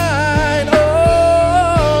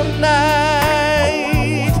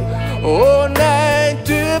 oh, night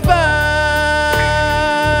divine,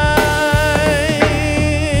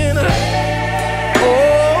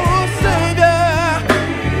 oh, Savior,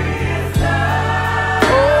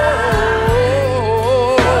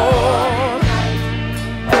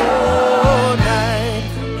 oh, night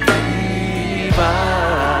divine.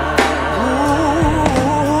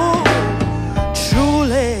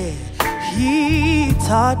 Truly, He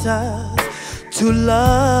taught us to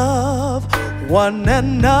love one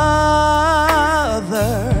another.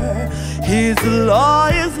 His law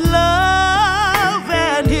is love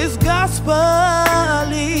and His gospel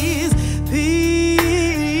is peace.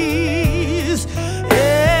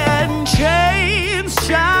 And chains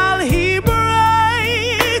shall He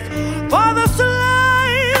break, for the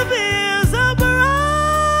slave is a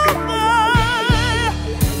brother,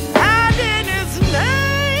 and in His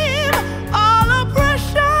name all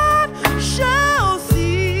oppression shall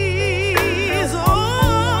cease.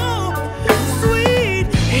 Oh, sweet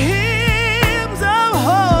hymns of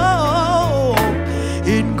hope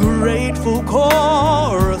in grateful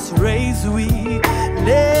chorus raise we,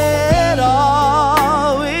 let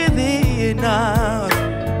all within us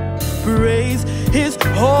praise His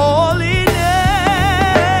holy name.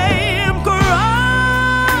 Christ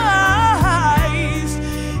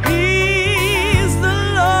is the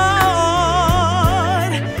Lord.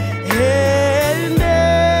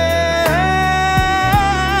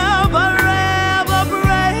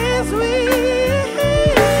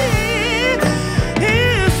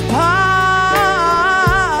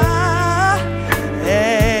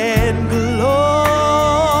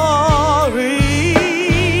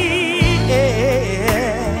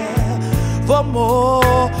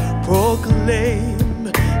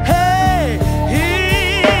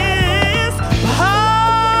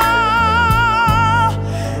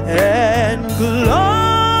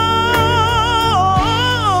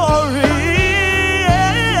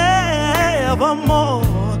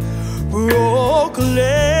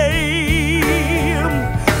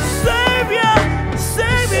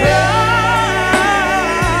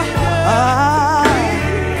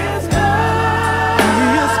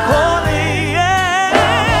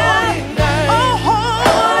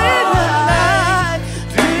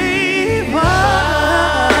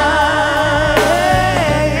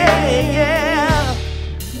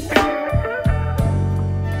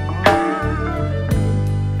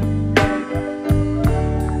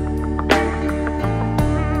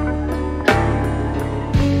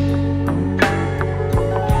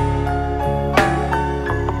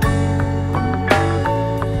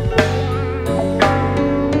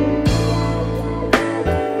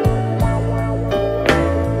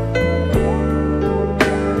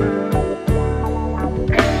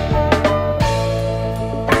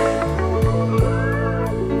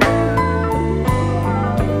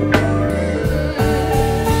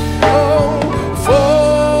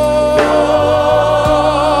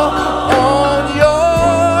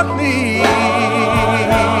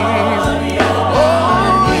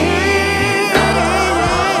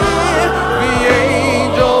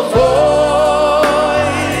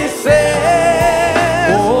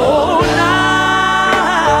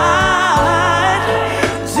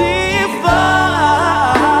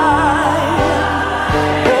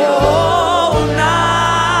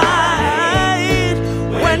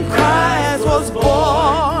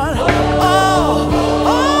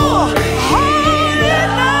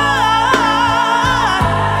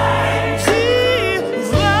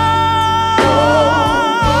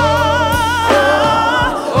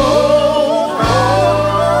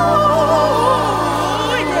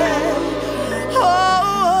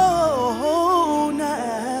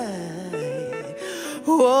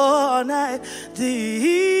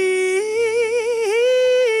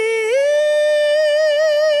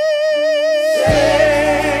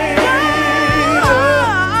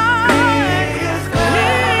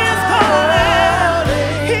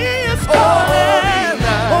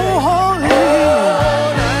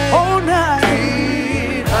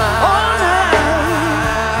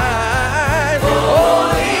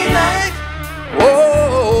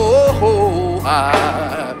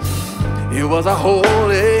 It was a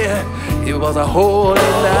holy night. It was a holy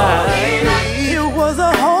night. It was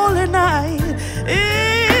a holy night.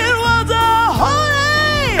 It was a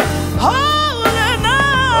holy, holy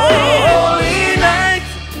night. Holy night,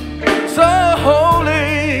 so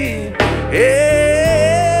holy.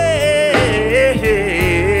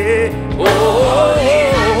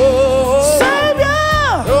 Savior,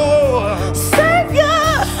 Savior,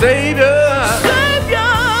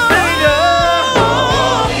 Savior.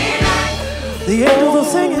 the angels were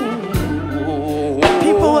singing,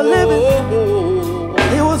 people were living.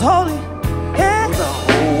 It was holy. Yeah. It was a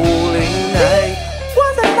holy night.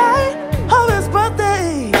 Was the night of his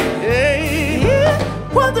birthday.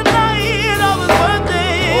 Yeah. Was the night of his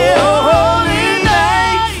birthday. Holy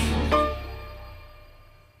night.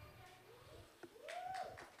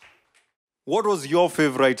 What was your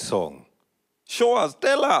favorite song? Show us,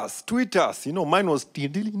 tell us, tweet us. You know, mine was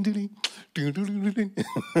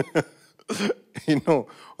you know,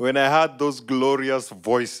 when I heard those glorious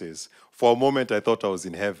voices, for a moment I thought I was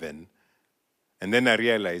in heaven. And then I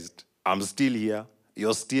realized I'm still here,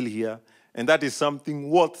 you're still here, and that is something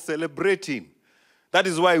worth celebrating. That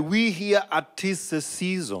is why we here at this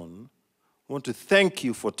season want to thank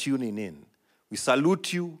you for tuning in. We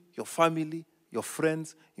salute you, your family, your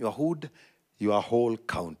friends, your hood, your whole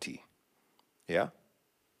county. Yeah?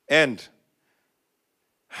 And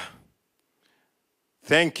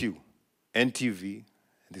thank you, NTV.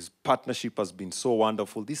 This partnership has been so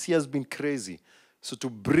wonderful. This year has been crazy. So to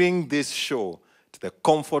bring this show to the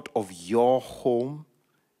comfort of your home,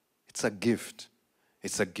 it's a gift.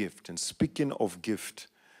 It's a gift. And speaking of gift,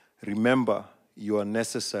 remember you are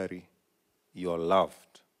necessary, you are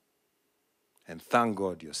loved. And thank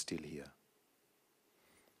God you're still here.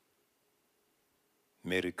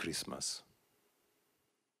 Merry Christmas.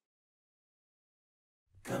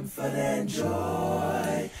 Comfort and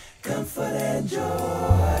joy, comfort and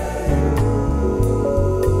joy.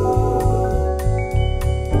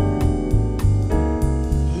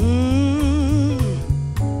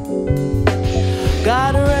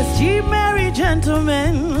 God rest ye merry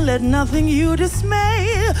gentlemen, let nothing you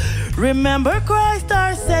dismay. Remember Christ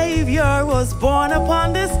our Savior was born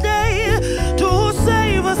upon this day to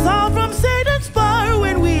save us all from Satan's power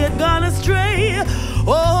when we had gone astray.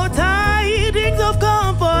 Oh, tidings of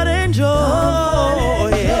comfort and joy.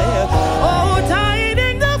 Yeah. Oh,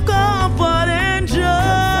 tidings of comfort and joy.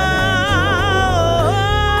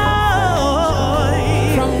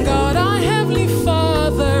 From God our Heavenly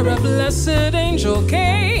Father, a blessed angel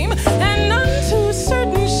came, and unto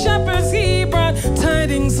certain shepherds he brought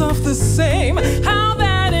tidings of the same, how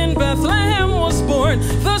that in Bethlehem was born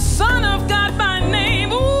the Son of God by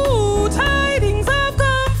name. Ooh, tidings of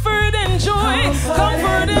comfort and joy,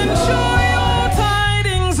 comfort and joy, oh,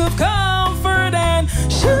 tidings of comfort and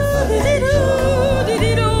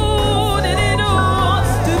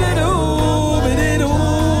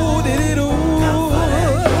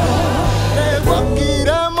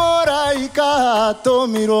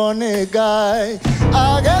tomirwo nĩ Ngai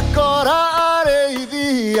agekora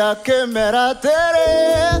arĩithia kĩmera tĩrĩ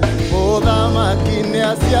mũthamaki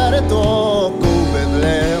nĩaciarĩtwo kũu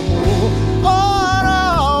Bethlehemu ũhoro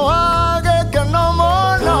wa gĩkeno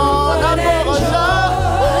mũno na kũgoca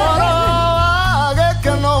ũhoro wa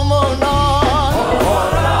gĩkeno mũno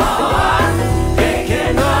ũhoro wa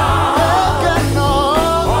gĩkeno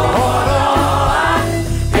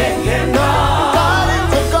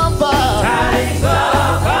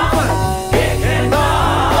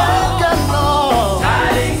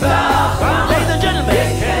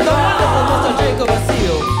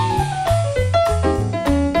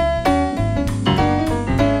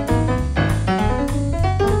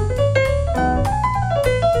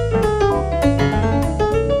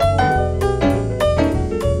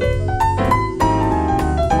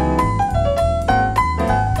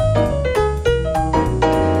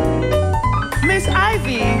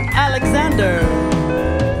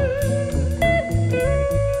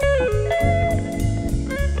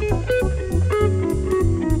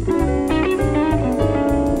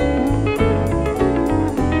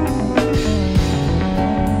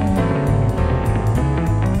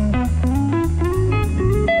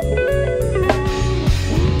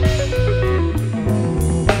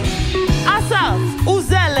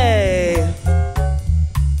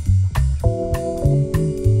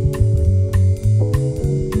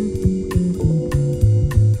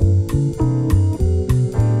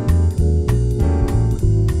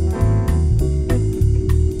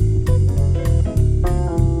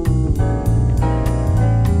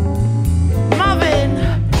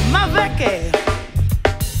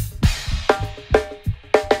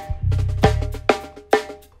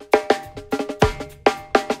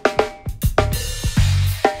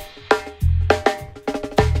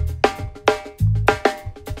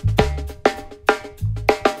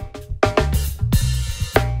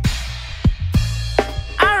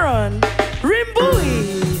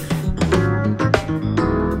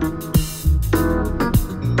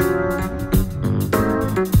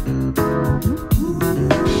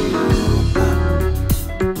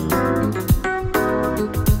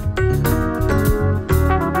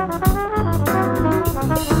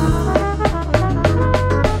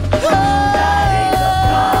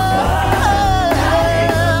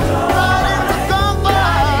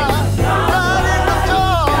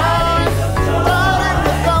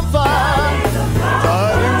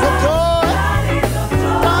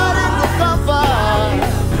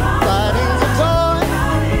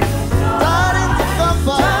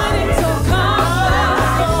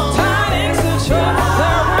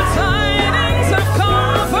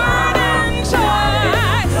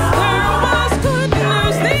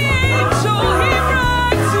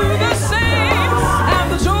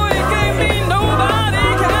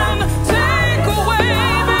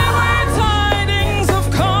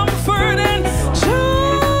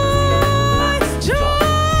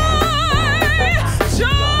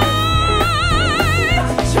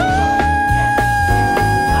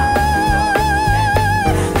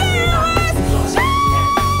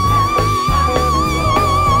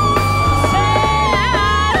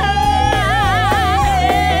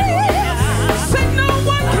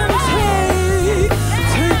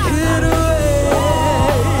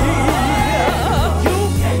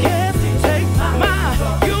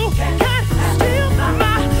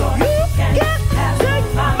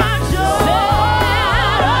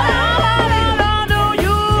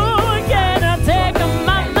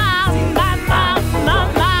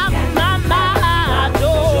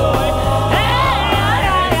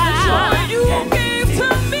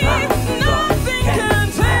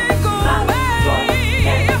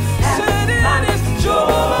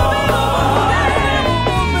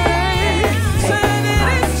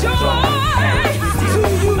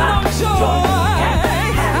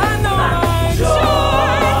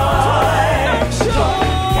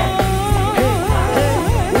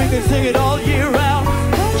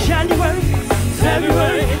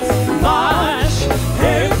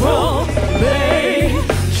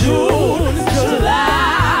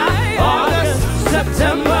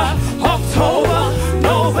September, October,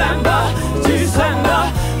 November,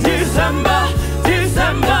 December, December,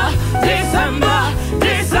 December, December,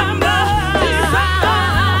 December,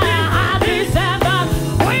 December.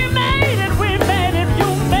 We made it, we made it, you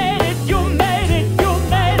made it, you made it, you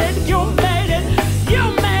made it, you made it, you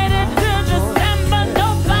made it to December.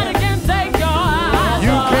 Nobody can take your eyes.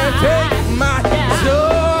 You can't take my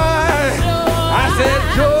joy. I said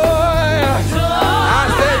joy. I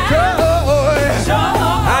said joy.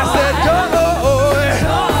 I said joy.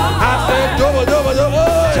 I said double, double, double.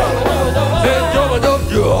 Said double, double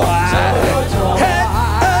joy. Hey,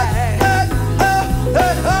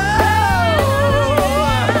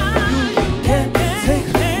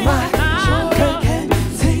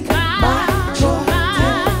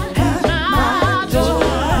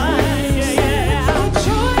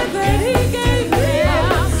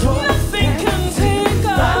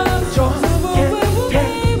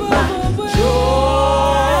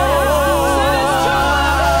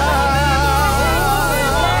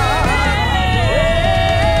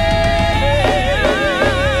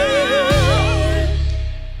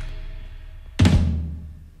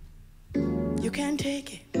 you can't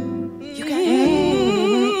take it. You can't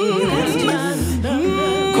steal it.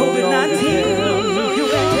 COVID-19. You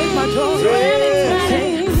can't take my joy. You can't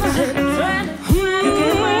take it.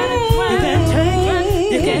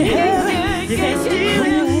 You can't have it. You can't steal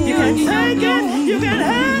it. You can't take it. You can't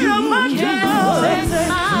have my joy.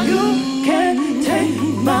 You can't take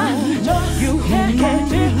my joy. You can't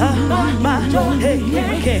have my joy.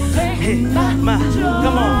 Hey, my.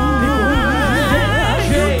 Come on, people.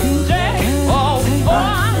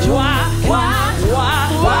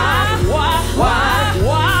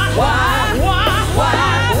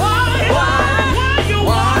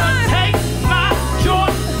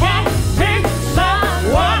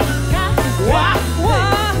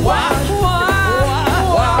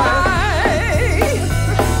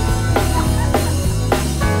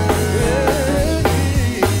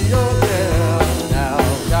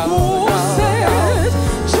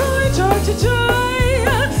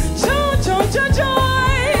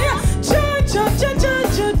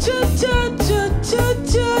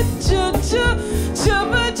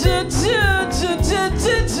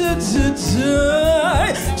 Joy.